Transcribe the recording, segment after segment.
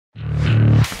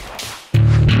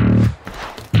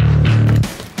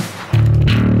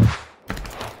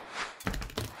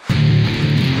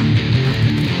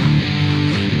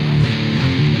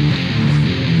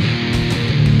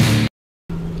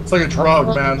It's like a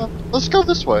drug, man. Let's go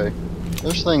this way.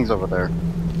 There's things over there.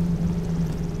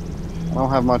 I don't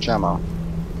have much ammo.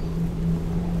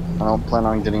 I don't plan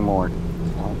on getting more. You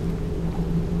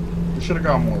should have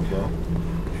got more, bro.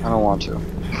 I don't want to.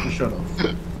 You should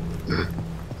have.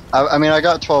 I mean, I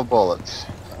got 12 bullets.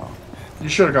 So. You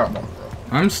should have got more, bro.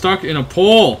 I'm stuck in a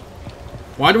pole.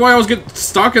 Why do I always get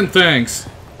stuck in things?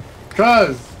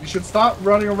 Cause you should stop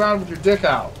running around with your dick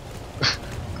out.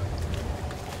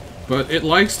 But it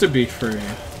likes to be free.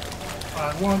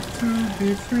 I want to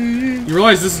be free. You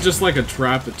realize this is just like a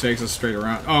trap that takes us straight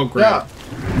around. Oh, great. Yeah.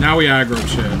 Now we aggro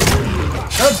shit.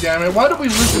 God damn it, why do we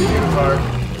listen to you, Clark?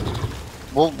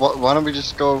 Well, why don't we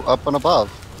just go up and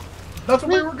above? That's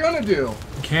what we were gonna do.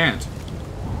 You can't.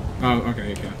 Oh, okay,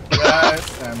 you can.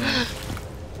 Yes, damn it.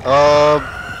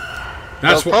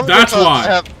 That's no, that's why. I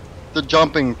have the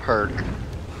jumping perk.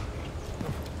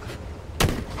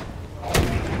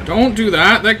 Don't do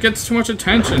that. That gets too much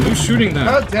attention. Who's shooting that?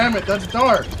 God damn it, that's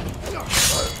dark.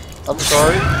 I'm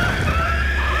sorry.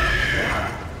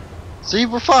 See,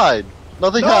 we're fine.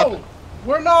 Nothing happened.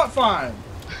 We're not fine.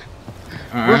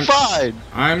 We're fine.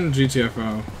 I'm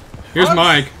GTFO. Here's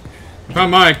Mike. I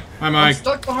found Mike. Hi, Mike. I'm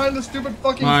stuck behind the stupid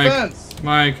fucking Mike. fence.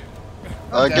 Mike.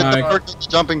 Get the perk, the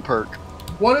jumping perk.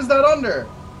 What is that under?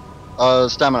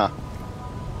 Stamina.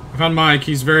 I found Mike.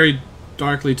 He's very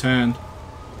darkly tanned.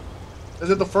 Is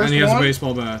it the first one? And he has a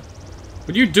baseball bat.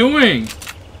 What are you doing?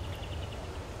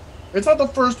 It's not the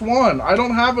first one. I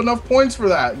don't have enough points for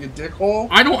that, you dickhole.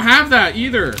 I don't have that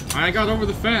either. I got over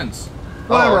the fence.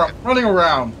 Whatever, okay. I'm running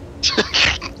around.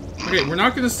 Okay, we're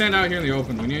not gonna stand out here in the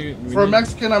open. For a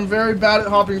Mexican, I'm very bad at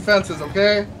hopping fences,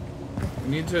 okay?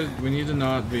 We need to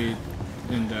not be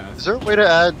in death. Is there a way to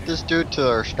add this dude to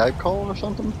our Skype call or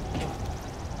something?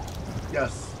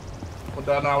 Yes. But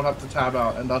then I would have to tab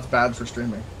out, and that's bad for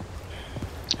streaming.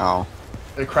 Oh.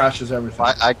 It crashes everything.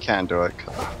 I can't do it.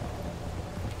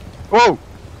 Whoa!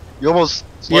 You almost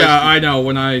sliced Yeah, me. I know.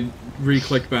 When I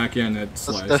re-click back in, it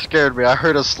sliced. That scared me. I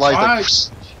heard a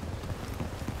slice.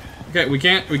 Like, okay, we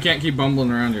can't keep bumbling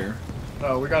around here.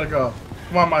 No, we gotta go.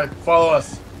 Come on, Mike. Follow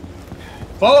us.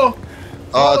 Follow.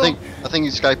 I think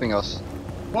he's skyping us.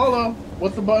 Follow.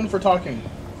 What's the button for talking?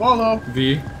 Follow.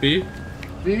 V. B.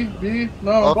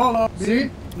 No. Follow.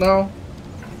 C. No.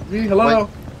 V. Hello.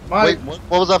 Mike. Wait.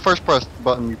 What was that first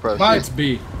button you pressed? Mike. It's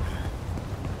B.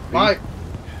 Mike.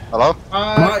 Hello.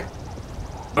 Mike.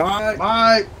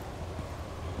 Mike.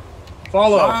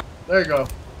 Follow. There you go.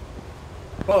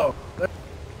 Follow. There.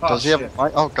 Oh, Does he have a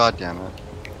mic? Oh, god damn it.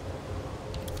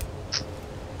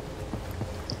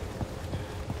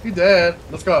 He dead.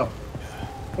 Let's go.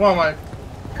 Come on, Mike.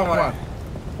 Come on.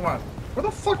 Where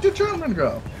the fuck did German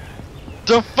go?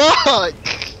 The fuck?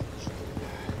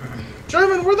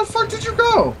 German, where the fuck did you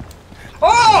go?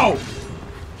 Oh!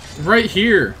 Right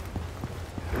here.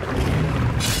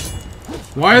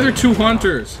 Why are there two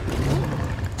hunters?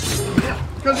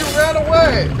 Because you ran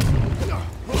away.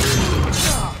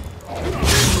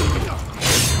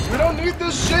 We don't need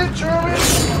this shit, German.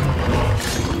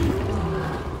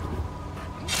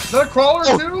 Is that a crawler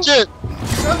too? Shit.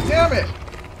 God damn it.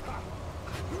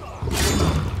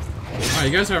 Wow,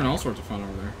 you guys are having all sorts of fun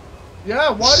over there.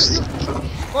 Yeah, why did you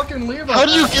fucking leave us? How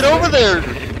do you get over there?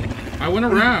 I went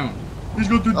around. He's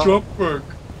got the jump perk.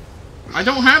 I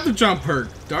don't have the jump perk.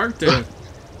 Dark did.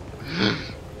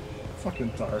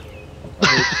 Fucking dark.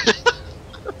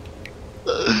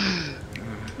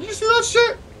 Did you see that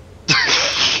shit?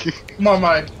 Come on,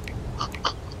 Mike.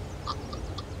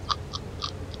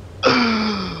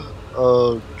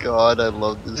 Oh god, I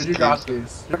love this. Dude, you got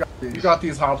these. You got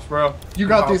these hops, bro. You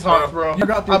got these hops, bro.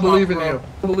 I believe in you.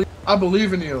 I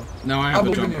believe in you. Now I have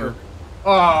the jump perk.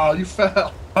 Oh, you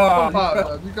fell.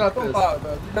 Oh, you got this.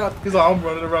 He's like, I'm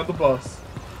running around the bus.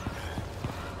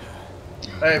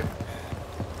 Hey,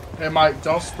 Mike,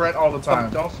 don't sprint all the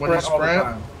time. When you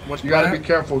sprint, you gotta be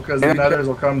careful because the nethers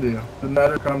will come to you. The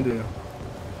nether come to you.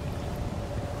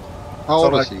 How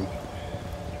old is he?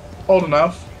 Old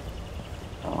enough.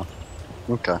 Oh,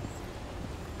 okay.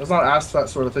 Let's not ask that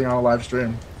sort of thing on a live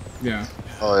stream. Yeah.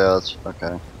 Oh yeah, that's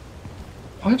okay.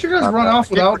 Why did you guys run off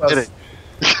without us?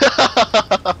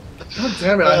 God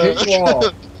damn it, I hate you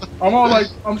all.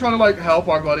 I'm trying to like help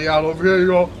our buddy out over here. You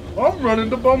go, I'm running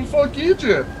to bumfuck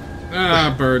Egypt.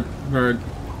 Ah, bird.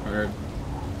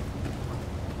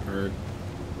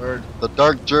 The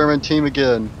dark German team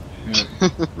again. Yeah.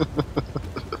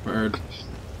 Bird.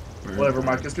 Whatever,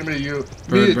 Mike. It's gonna be you.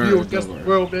 Me and you against the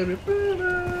world, baby.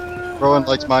 Rowan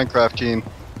likes Minecraft team.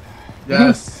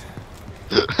 Yes.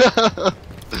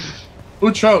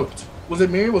 Who choked? Was it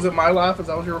me? Was it my laugh? Is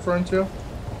that what you're referring to?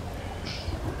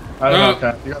 I don't know,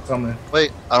 Kat. You got something.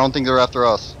 Wait, I don't think they're after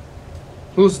us.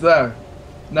 Who's there?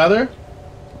 Nether?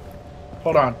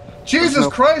 Hold on. Jesus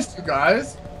Christ, you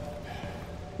guys!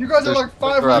 You guys are like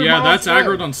 500 Yeah, miles that's away.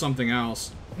 aggroed on something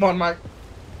else. Come on, Mike.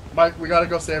 Mike, we gotta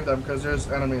go save them because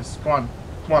there's enemies. Come on.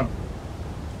 Come on.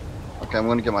 Okay, I'm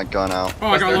gonna get my gun out. Oh,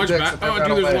 I got a large dicks back. if they're Oh,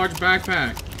 gonna dude, there's a wait. large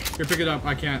backpack. Here, pick it up.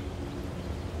 I can't.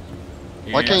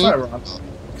 Why can't you?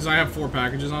 Because I have 4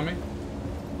 packages on me.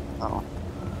 Oh.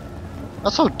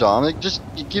 That's so dumb. It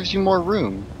gives you more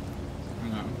room. I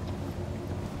know.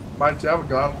 Mike, do you have a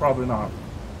gun? Probably not.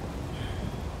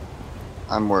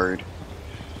 I'm worried.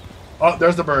 Oh,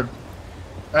 there's the bird.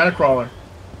 And a crawler.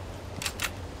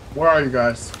 Where are you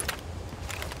guys?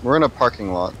 We're in a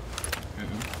parking lot. Yeah.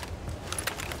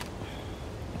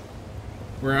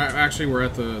 We're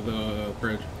at the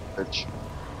bridge. Bitch.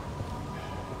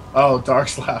 Oh,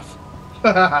 Dark's laugh.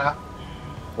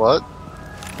 What?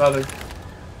 Nothing.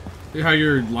 See how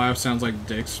your laugh sounds like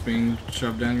dicks being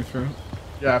shoved down your throat?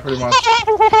 Yeah, pretty much.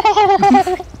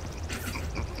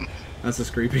 That's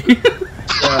just creepy.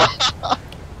 Yeah.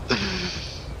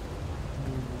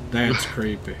 That's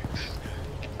creepy.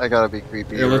 I gotta be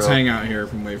creepy. Here, let's hang out here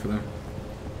and wait for them.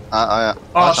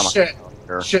 Oh, shit.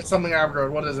 Shit, something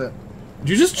aggroed. What is it? Did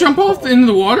you just jump off into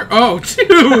the water? Oh,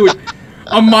 dude!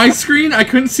 On my screen, I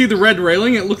couldn't see the red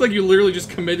railing. It looked like you literally just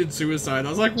committed suicide. I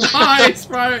was like, why,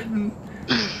 Spartan?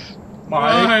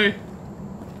 Why?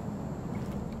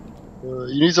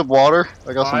 You need some water?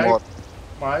 I got some water.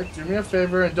 Mike, do me a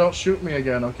favor and don't shoot me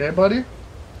again, okay, buddy?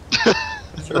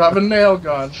 You have a nail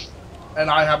gun, and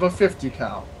I have a 50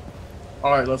 cal.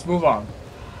 Alright, let's move on.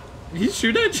 He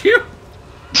shoot at you?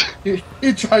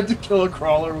 He tried to kill a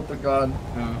crawler with a gun.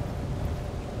 Oh.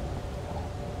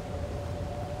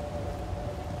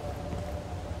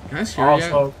 Guys, here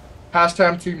Also,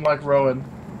 hashtag team like Rowan.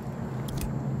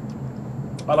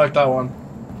 I like that one.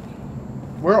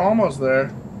 We're almost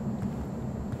there.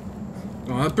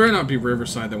 Oh, that better not be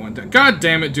Riverside that went down. God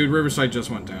damn it, dude. Riverside just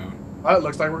went down. It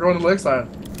looks like we're going to Lakeside.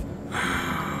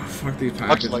 Fuck these Much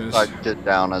packages. like I get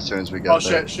down as soon as we get Oh,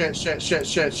 there.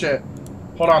 shit.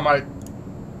 Hold on, Mike.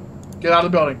 Get out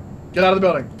of the building. Get out of the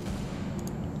building.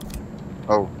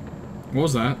 Oh. What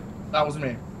was that? That was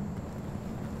me.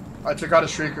 I took out a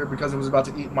shrieker because it was about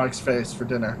to eat Mike's face for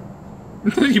dinner.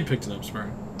 You picked it up,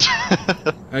 Spartan.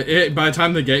 By the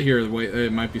time they get here,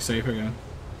 it might be safe again.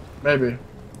 Maybe.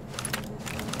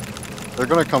 They're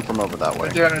gonna come from over that way.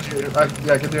 Get the energy.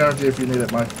 Yeah, get the energy if you need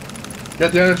it, Mike.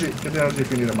 Get the energy. Get the energy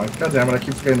if you need it, Mike. God damn it, I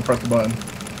keep forgetting to press the button.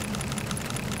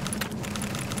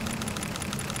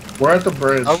 We're at the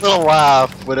bridge. I'm gonna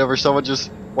laugh whenever someone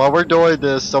while we're doing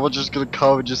this, someone's just gonna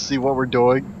come and just see what we're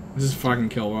doing. Just fucking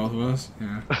kill both of us.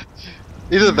 Yeah.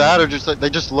 Either that or just like, they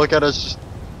just look at us, just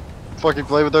fucking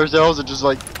play with ourselves and just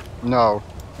like, no.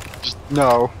 Just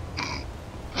no.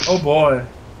 Oh boy.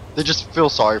 They just feel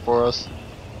sorry for us.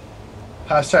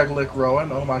 Hashtag lick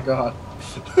Rowan. Oh my god.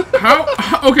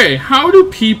 Okay, how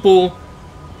do people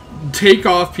take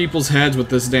off people's heads with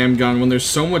this damn gun when there's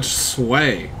so much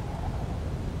sway?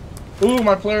 Ooh,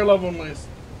 my player level increased.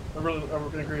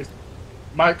 Increased.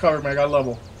 Mike covered me. I got a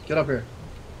level. Get up here.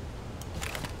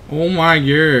 Oh my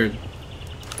god.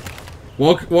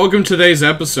 Welcome to today's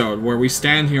episode where we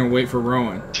stand here and wait for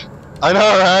Rowan. I know,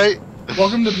 right?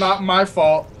 Welcome to Not My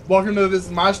Fault. Welcome to This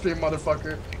Is My Stream,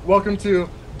 motherfucker. Welcome to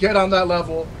Get on That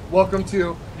Level. Welcome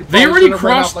to... They already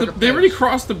crossed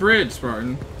the bridge,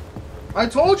 Spartan. I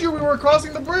told you we were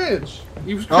crossing the bridge.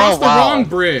 You crossed the wrong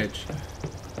bridge.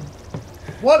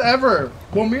 Whatever.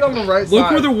 We'll meet on the right side.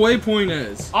 Look where the waypoint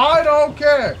is. I don't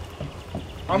care.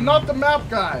 I'm not the map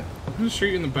guy. I'm gonna shoot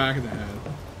you in the back of the head.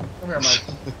 Come here, Mike.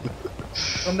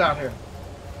 Come down here.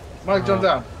 Mike, jump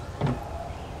down.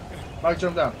 Mike,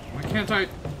 jump down. Why can't I?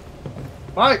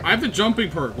 Mike! I have the jumping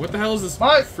perk. What the hell is this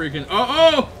Mike! freaking...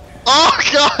 Oh! Oh,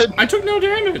 God! I took no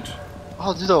damage.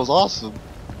 Oh, dude, that was awesome.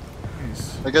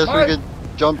 Nice. I guess Mike. we could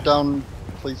jump down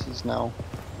places now.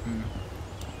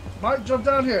 Mike, jump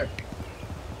down here.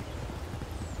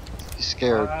 He's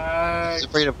scared. Mike. He's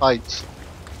afraid of heights.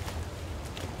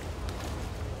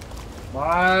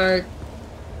 Mike.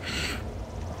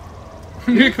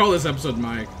 I'm gonna call this episode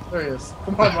Mike. There he is.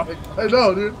 Come on, Mike. I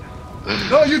know, dude.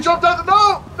 No, you jumped out.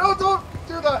 No, don't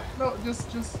do that. No, just,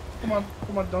 come on,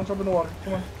 don't jump in the water.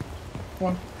 Come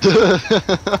on.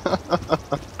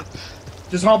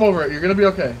 Just hop over it. You're gonna be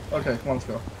okay. Okay, come on, let's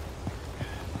go.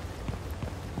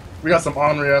 We got some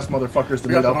ornery ass motherfuckers to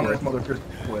meet up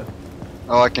with.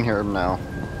 Oh, I can hear him now.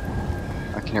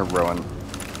 I can hear Rowan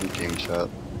in game chat.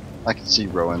 I can see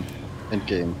Rowan in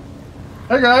game.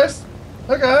 Hey guys.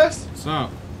 What's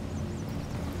up?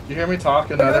 You hear me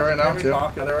talking Nether right now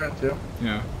too?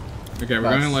 Yeah. Okay, we're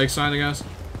going to Lakeside, I guess.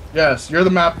 Yes, you're the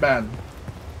map man.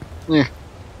 Yeah.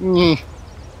 I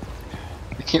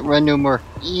can't run no more.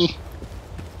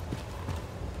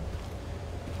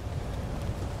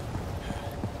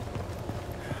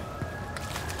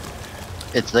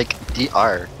 It's like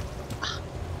DR.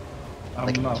 I'm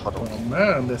Like not Tuttle. home,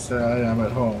 man. They say I am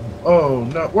at home. Oh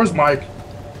no, where's Mike?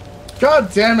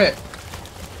 God damn it!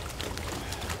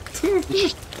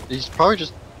 He's probably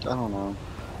just, I don't know.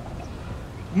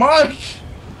 Mike!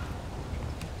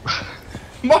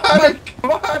 Mike!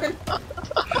 Mike!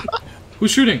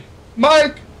 Who's shooting?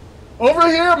 Mike! Over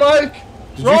here, Mike!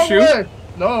 Did Wrong you shoot? way!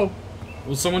 No.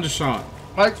 Well, someone just shot.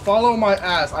 Mike, follow my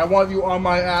ass. I want you on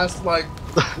my ass like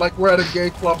we're at a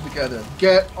gay club together.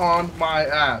 Get on my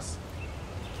ass.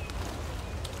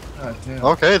 God damn.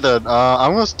 Okay then,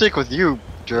 I'm gonna stick with you,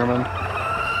 German.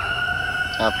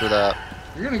 After that.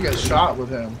 You're gonna get shot with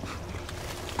him.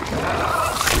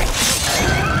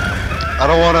 I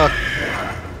don't wanna...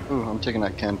 Ooh, I'm taking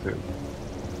that canned food.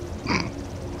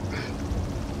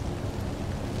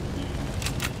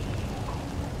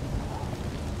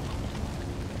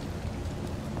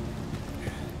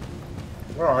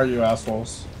 Where are you,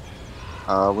 assholes?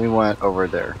 We went over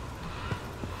there.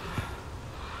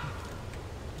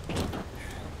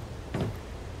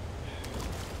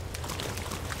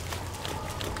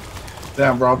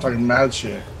 Damn, bro, I'm talking mad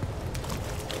shit.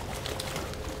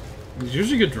 There's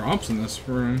usually good drops in this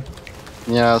room.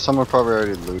 Yeah, someone probably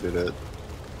already looted it.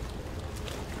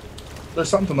 There's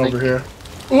something over here.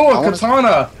 Ooh, a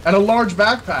katana and a large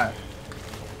backpack.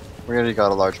 We already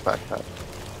got a large backpack.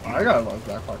 I got a large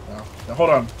backpack now. Now hold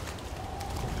on.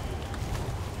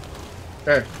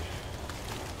 Okay.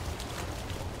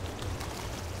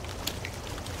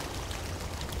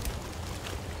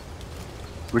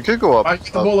 We could go up, Mike,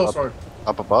 get the bolo sword.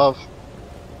 up above.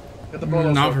 Get the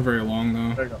bolo Not sword. for very long,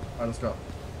 though. There you go. Alright, let's go.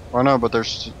 Or no, but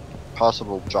there's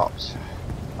possible drops.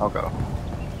 I'll go.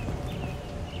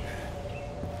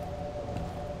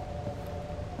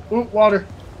 Ooh, water.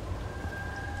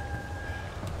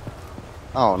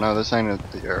 Oh no, this ain't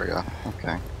the area.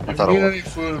 Okay. I If thought you it need was. any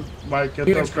food, Mike, get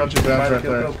those crunchy bands right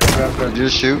there. Did you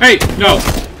just shoot? Hey, no!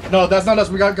 No, that's not us.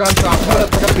 We got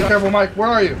gunshots. Be careful, Mike. Where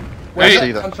are you? Where's I Hey.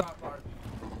 see that them. gunshot mark?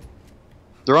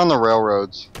 They're on the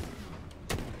railroads.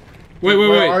 Wait,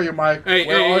 Where are you, Mike? Hey,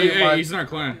 Where are you, hey, Mike? he's in our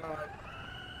clan.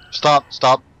 Stop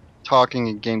talking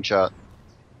in game chat.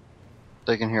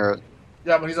 They can hear it.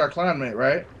 Yeah, but he's our clanmate,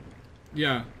 right?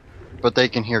 Yeah. But they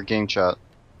can hear game chat.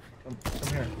 Come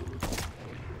here.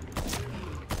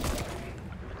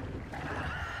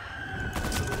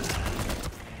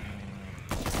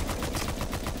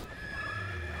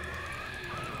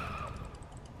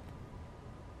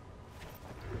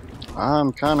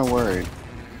 I'm kinda worried.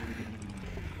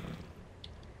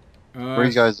 Where you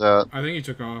I guys at? think he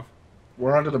took off.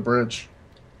 We're under the bridge.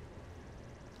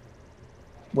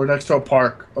 We're next to a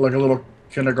park, like a little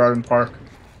kindergarten park.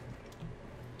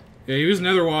 Yeah, he was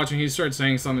nether watching. He started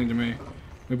saying something to me.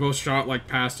 We both shot like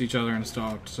past each other and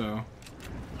stopped. So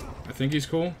I think he's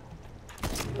cool.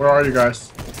 Where are you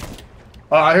guys?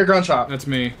 I hear gunshot. That's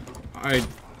me. I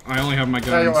only have my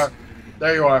There you guns. are.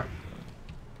 There you are.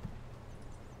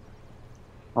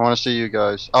 I wanna see you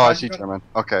guys. Oh, I Mike, see you got- German.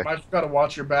 Okay. Mike's got to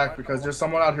watch your back because there's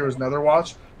someone out here who's nether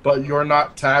watch, but you're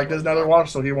not tagged as nether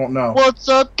watch, so he won't know. What's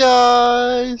up,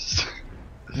 guys?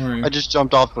 Where are you? I just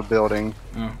jumped off the building.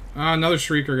 Oh, another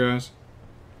shrieker, guys.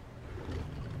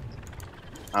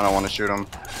 I don't want to shoot him.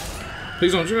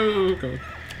 Please don't shoot. Okay.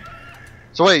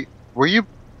 So wait, were you?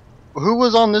 Who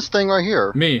was on this thing right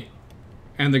here? Me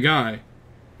and the guy.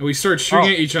 And we started shooting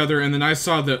Oh. at each other, and then I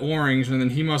saw the orange, and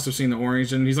then he must have seen the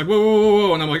orange, and he's like, whoa, whoa, whoa,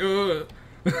 whoa, and I'm like, oh.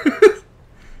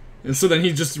 And so then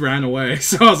he just ran away.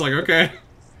 So I was like, okay.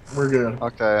 We're good.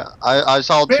 Okay, I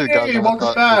saw two guys. Hey, and I welcome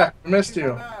thought- back. I missed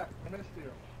you.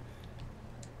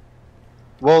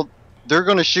 Well, they're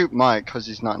gonna shoot Mike because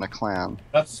he's not in a clan.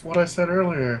 That's what I said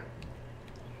earlier.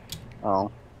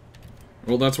 Oh,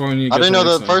 Well, that's why we need to I get didn't know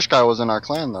the the first guy was in our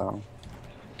clan though.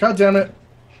 God damn it.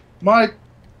 Mike.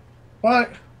 What?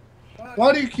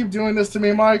 Why do you keep doing this to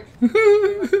me, Mike?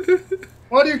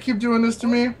 Why do you keep doing this to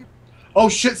me? Oh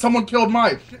shit, someone killed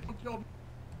Mike.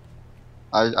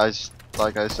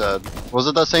 Like I said, was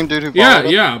it that same dude who? Yeah, followed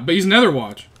us? yeah, but he's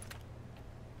Netherwatch.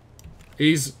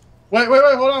 He's... Wait, hold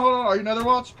on. Are you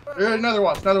Netherwatch? You're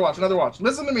Netherwatch.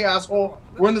 Listen to me, asshole.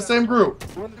 We're in the same group.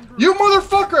 You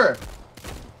motherfucker!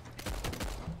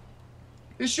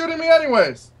 He's shooting me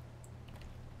anyways.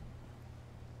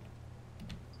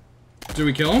 Did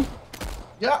we kill him?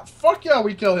 Yeah, fuck yeah,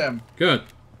 we killed him. Good.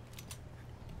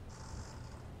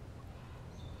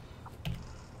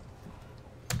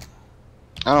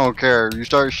 I don't care. You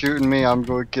start shooting me, I'm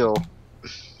going to kill.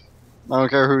 I don't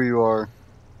care who you are.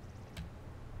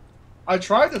 I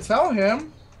tried to tell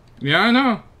him. Yeah, I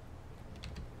know.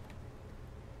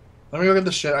 Let me look at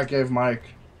the shit I gave Mike.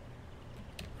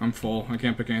 I'm full. I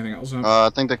can't pick anything else up. I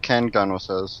think the Ken gun was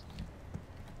his.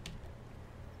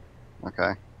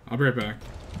 Okay. I'll be right back.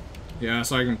 Yeah,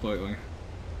 so I completely.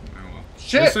 Oh well.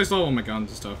 Shit! At least I still have all my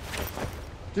guns and stuff.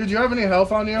 Dude, do you have any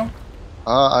health on you?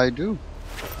 I do.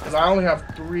 Because I only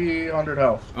have 300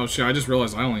 health. Oh shit! I just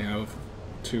realized I only have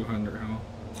 200 health.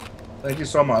 Thank you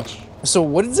so much. So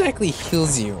what exactly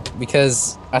heals you?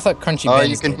 Because I thought crunchy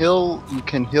bandages. You can heal. You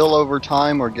can heal over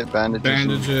time or get bandages.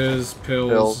 Bandages,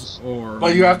 pills, or.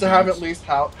 But you have to have at least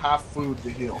half food to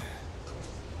heal.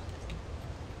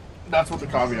 That's what the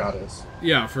caveat is.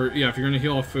 Yeah, if you're gonna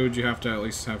heal off food, you have to at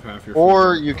least have half your.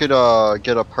 Or food. you could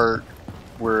get a perk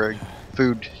where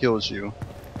food heals you.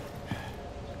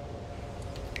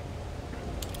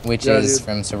 Which Yeah, is dude.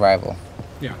 from survival.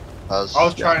 Yeah. I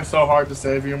was trying so hard to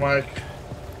save you, Mike.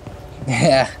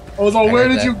 Yeah. I was like, where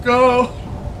did you go?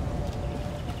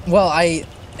 Well, I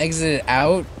exited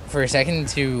out for a second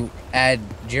to add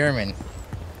German,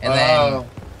 and then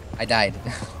I died.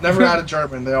 Never added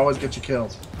German. They always get you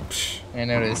killed. I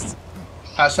noticed.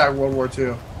 Hashtag World War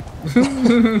II.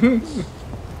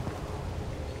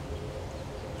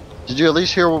 Did you at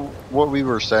least hear what we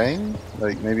were saying?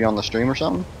 Like maybe on the stream or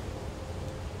something?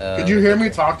 Did you hear me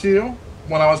talk to you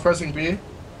when I was pressing B?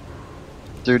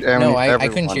 Dude, I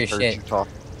couldn't hear shit. You talk.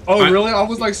 Oh, really? I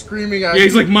was like screaming at Yeah,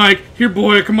 he's you. like, Mike, here,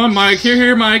 boy, come on, Mike,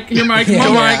 here, Mike, come Yeah, on, yeah,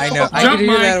 Mike, I know. I jump, could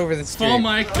hear Mike, that over the stream. fall,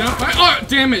 Mike, jump, Mike. Oh,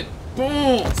 damn it,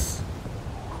 balls.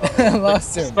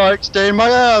 Lost him. Mike, stay in my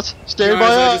ass! Stay in my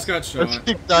Guys, I ass! just got shot. That's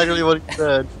exactly what he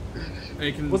said.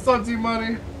 Hey, What's up,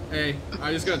 D-Money? Hey,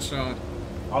 I just got shot.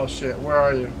 Oh, shit. Where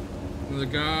are you? The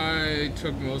guy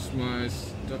took most of my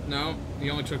stuff. No, he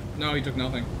took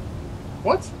nothing.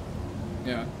 What?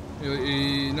 Yeah.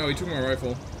 No, he took my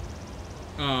rifle.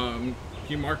 Can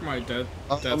you mark my dead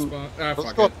spot? Ah, let's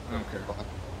fuck go. it. I don't care.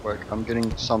 Quick, I'm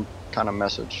getting some kind of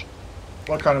message.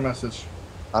 What kind of message?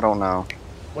 I don't know.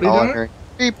 What are you All I'm doing? hearing,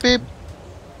 beep beep,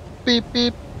 beep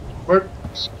beep, Where?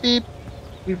 beep.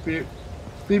 Beep, beep.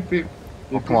 Beep, beep.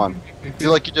 Oh, come on. Do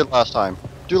like you did last time.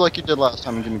 Do like you did last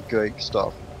time and give me great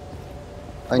stuff.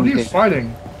 What are you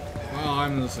fighting? Well,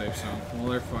 I'm in the safe zone. Well,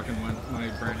 they're fucking went my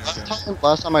brain okay.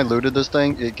 Last time I looted this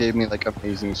thing, it gave me like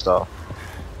amazing stuff.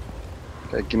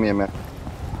 Okay, give me a minute.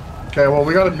 Okay, well,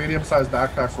 we got a medium-sized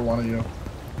backpack for one of you.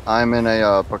 I'm in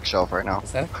a bookshelf right now.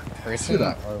 Is that a person? See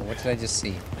that? Or what did I just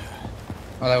see?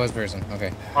 Oh, that was a person.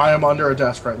 Okay. I am under a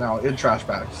desk right now in trash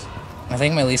bags. I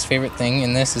think my least favorite thing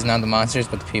in this is not the monsters,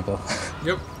 but the people.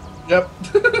 Yep. Yep.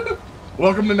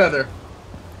 Welcome to Nether.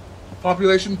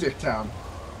 Population Dick Town.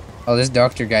 Oh, this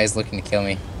doctor guy is looking to kill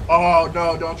me. Oh,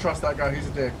 no, don't trust that guy. He's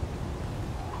a dick.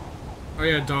 Oh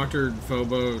yeah, Dr.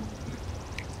 Phobo.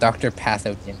 Dr.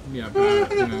 Pathogen. Yeah,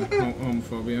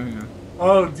 homophobia. Yeah.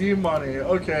 Oh, D-Money.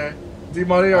 Okay.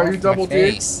 D-Money, are you double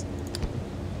D?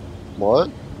 What?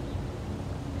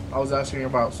 I was asking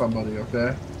about somebody,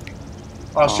 okay?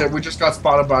 Oh, shit, we just got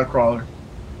spotted by a crawler.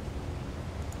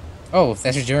 Oh,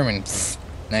 that's your German. Pfft,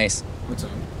 nice. What's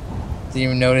up? Did you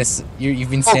even notice? You've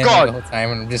been standing there the whole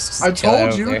time and I'm just I chilling told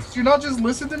out you. there. Did you not just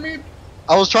listen to me?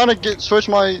 I was trying to switch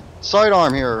my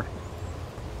sidearm here.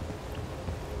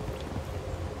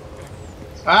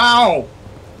 Ow!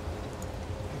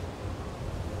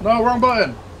 No, wrong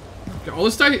button. Okay, all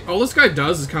this guy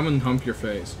does is come and hump your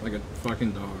face like a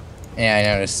fucking dog. Yeah, I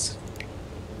noticed.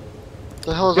 What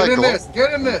the hell is Get that in glowing? this!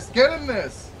 Get in this! Get in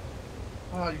this!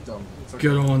 Oh, you dumb. It's okay.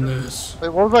 Get on this. Wait,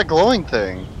 what was that glowing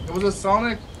thing? It was a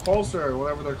sonic pulsar,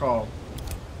 whatever they're called.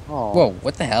 Oh. Whoa,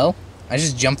 what the hell? I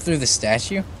just jumped through the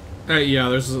statue? Hey, yeah,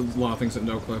 there's a lot of things that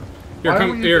don't clip. Here, Why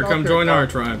come are we here, even come up join here? our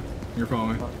tribe. You're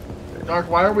following me. Dark,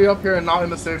 why are we up here and not in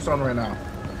the safe zone right now?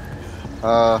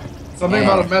 Something Yeah.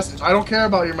 about a message. I don't care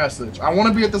about your message. I want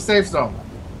to be at the safe zone.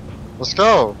 Let's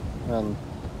go. And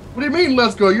What do you mean,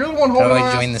 let's go? You're the one How holding do our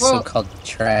I join the ass up. so-called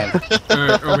tribe?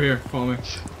 Alright, over here, follow me.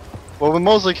 well, we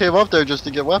mostly came up there just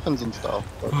to get weapons and stuff.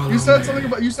 But Follow You said me. something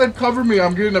about. You said cover me.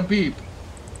 I'm getting a beep.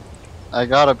 I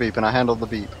got a beep and I handled the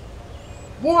beep.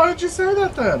 Well, why did you say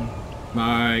that then?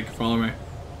 Mike, follow me.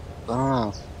 I don't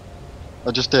know.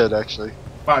 I just did actually.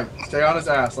 Fine. Stay on his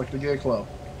ass like the gay club.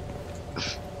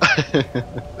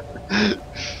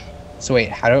 So wait,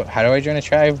 how do I join a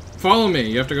tribe? Follow me.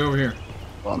 You have to go over here.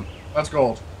 That's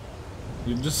gold.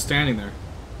 You're just standing there.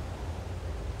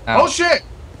 Oh shit!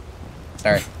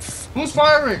 Sorry. Who's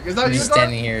firing? Is that I'm you, just Dark?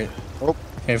 standing here. Oh.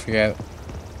 Trying to figure out.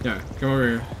 Yeah, come over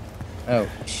here. Oh,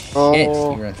 shit.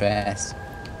 Oh. You run fast.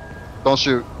 Don't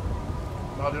shoot.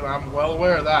 No, dude, I'm well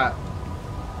aware of that.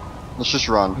 Let's just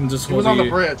run. And just He was hold on the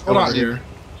bridge. Hold over on. here.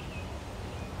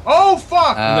 Oh,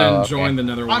 fuck! And then okay. join the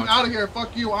Nether I'm Watch. out of here.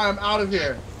 Fuck you. I am out of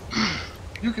here.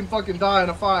 You can fucking die in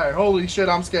a fire. Holy shit,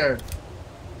 I'm scared.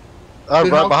 I'm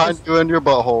Dude, right how behind you in your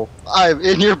butthole. I'm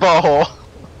in your butthole.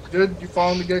 Dude, you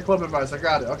following the gay club advice. I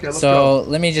got it. Okay, let's So go.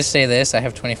 let me just say this: I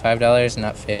have $25,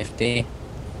 not 50.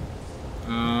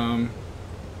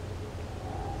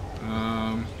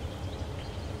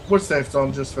 What safe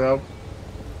zone just failed?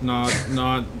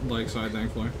 Not lakeside,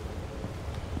 thankfully.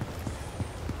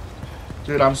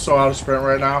 Dude, I'm so out of sprint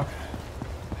right now.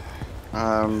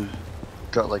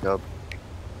 Got like a.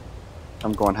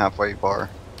 I'm going halfway bar.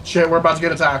 Shit, we're about to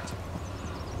get attacked.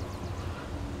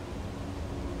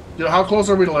 Dude, how close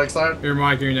are we to Lakeside? Here,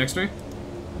 Mike, are you next to me?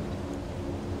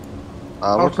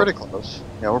 We're pretty close.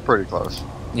 Yeah, we're pretty close.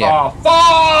 Yeah. Oh,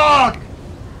 fuck!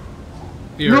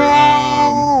 Here,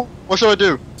 No! What should I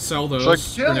do? sell those Should I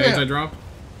kill grenades him? I dropped.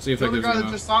 See if The that other gives guy you that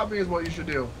enough. just stopped me is what you should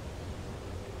do.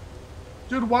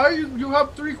 Dude, why are you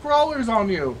have 3 crawlers on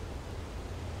you?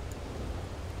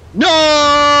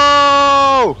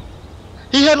 No!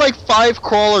 He had like 5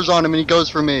 crawlers on him and he goes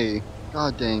for me.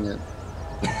 God dang it.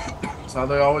 That's how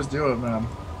they always do it, man.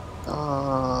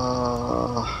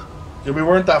 Dude, we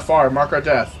weren't that far. Mark our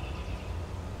death.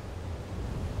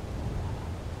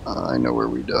 I know where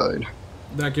we died.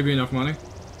 Did that give you enough money?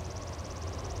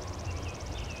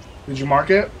 Did you mark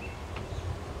it?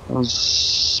 It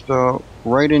was about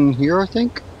right in here, I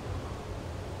think.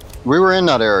 We were in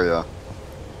that area.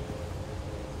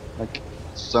 Like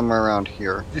somewhere around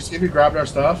here. Did you see if you grabbed our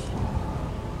stuff?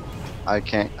 I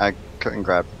couldn't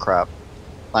grab crap.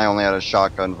 I only had a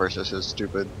shotgun versus his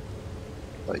stupid,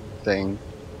 like, thing.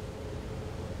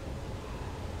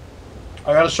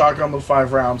 I got a shotgun with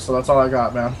 5 rounds, so that's all I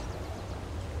got, man.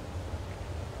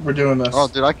 We're doing this. Oh,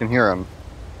 dude, I can hear him.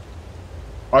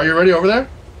 Are you ready over there?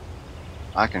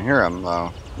 I can hear him,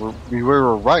 though. We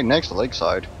were right next to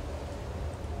Lakeside.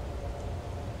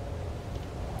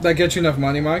 Did that get you enough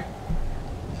money, Mike?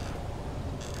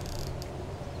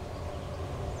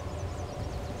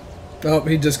 Oh,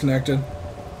 he disconnected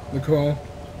the call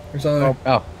or something.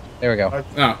 Oh, there we go.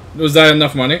 Oh, was that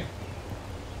enough money?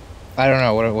 I don't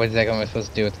know. What is that am I supposed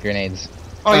to do with grenades?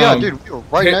 Oh, yeah, Um, dude, we were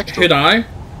right next to hit him. I,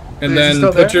 and Is he then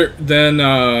still put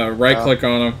there? right click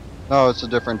on him No, it's a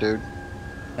different dude.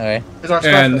 Okay. Is our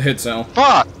stuff and there? hit sell.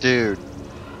 Fuck, dude.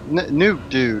 Nuke,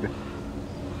 dude.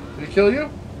 Did he kill you?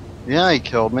 Yeah, he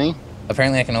killed me.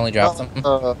 Apparently, I can only drop them.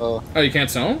 Oh, you can't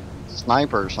sell him?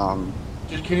 Sniper or something.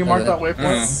 Can you mark that Oh.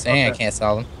 waypoint? Dang, I Okay. can't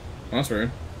sell them. Oh, that's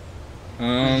weird.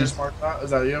 Did you just mark that? Is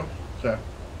that you? Okay.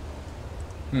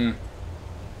 Hmm.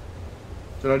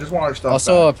 Dude, I just want our stuff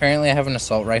Also, back. apparently, I have an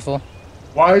assault rifle.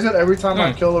 Why is it every time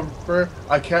I Oh. kill a reaper,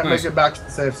 I can't Nice. make it back to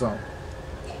the safe zone?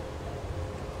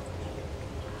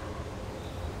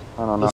 I don't know.